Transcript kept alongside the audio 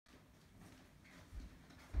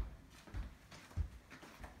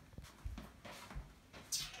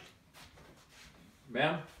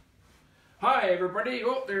Ma'am? Hi everybody.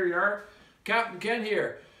 Oh, there you are. Captain Ken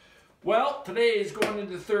here. Well, today is going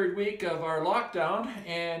into the third week of our lockdown,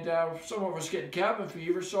 and some of us getting cabin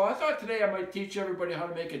fever, so I thought today I might teach everybody how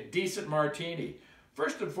to make a decent martini.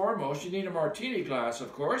 First and foremost, you need a martini glass,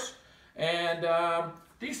 of course, and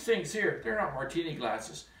these things here, they're not martini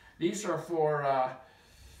glasses. These are for,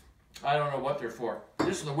 I don't know what they're for.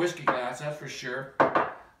 This is a whiskey glass, that's for sure.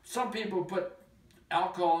 Some people put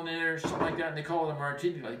alcohol in there, something like that, and they call it a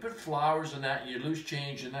martini glass. You put flowers in that, and you lose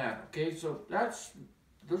change in that, okay? So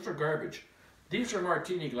those are garbage. These are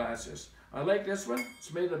martini glasses. I like this one.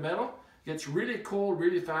 It's made of metal. Gets really cold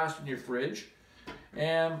really fast in your fridge.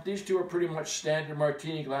 And these two are pretty much standard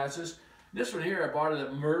martini glasses. This one here I bought it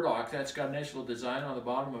at Murdoch. That's got a nice little design on the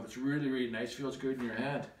bottom of it. It's really, really nice. Feels good in your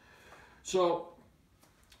hand. So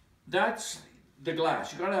that's the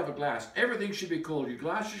glass. You gotta have a glass. Everything should be cold. Your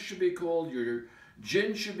glasses should be cold. Your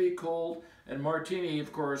gin should be cold. And martini,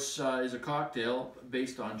 of course, is a cocktail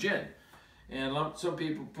based on gin. And some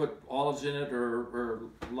people put olives in it, or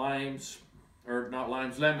limes, or not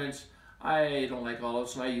limes, lemons. I don't like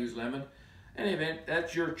olives, so I use lemon. In any event,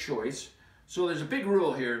 that's your choice. So there's a big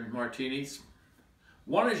rule here in martinis.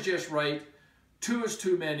 1 is just right, 2 is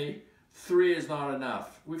too many, 3 is not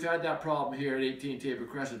enough. We've had that problem here at 18 Table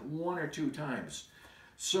Crescent 1 or 2 times.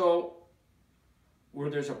 So where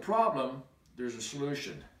there's a problem, there's a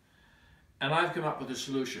solution. And I've come up with a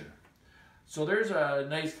solution. So there's a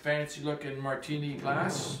nice fancy looking martini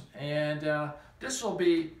glass, and this will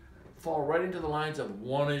fall right into the lines of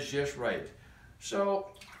 1 is just right. So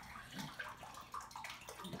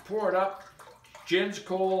you pour it up, gin's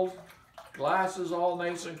cold, glass is all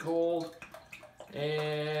nice and cold,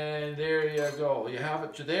 and there you go. You have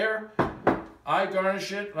it to there. I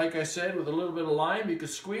garnish it, like I said, with a little bit of lime. You can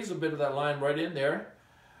squeeze a bit of that lime right in there,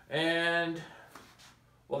 and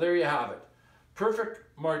well, there you have it. Perfect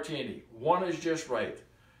martini. 1 is just right.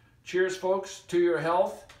 Cheers, folks, to your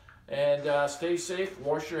health, and stay safe.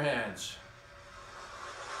 Wash your hands.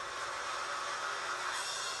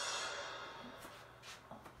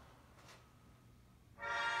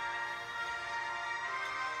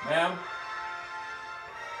 Ma'am.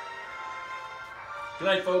 Good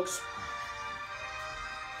night, folks.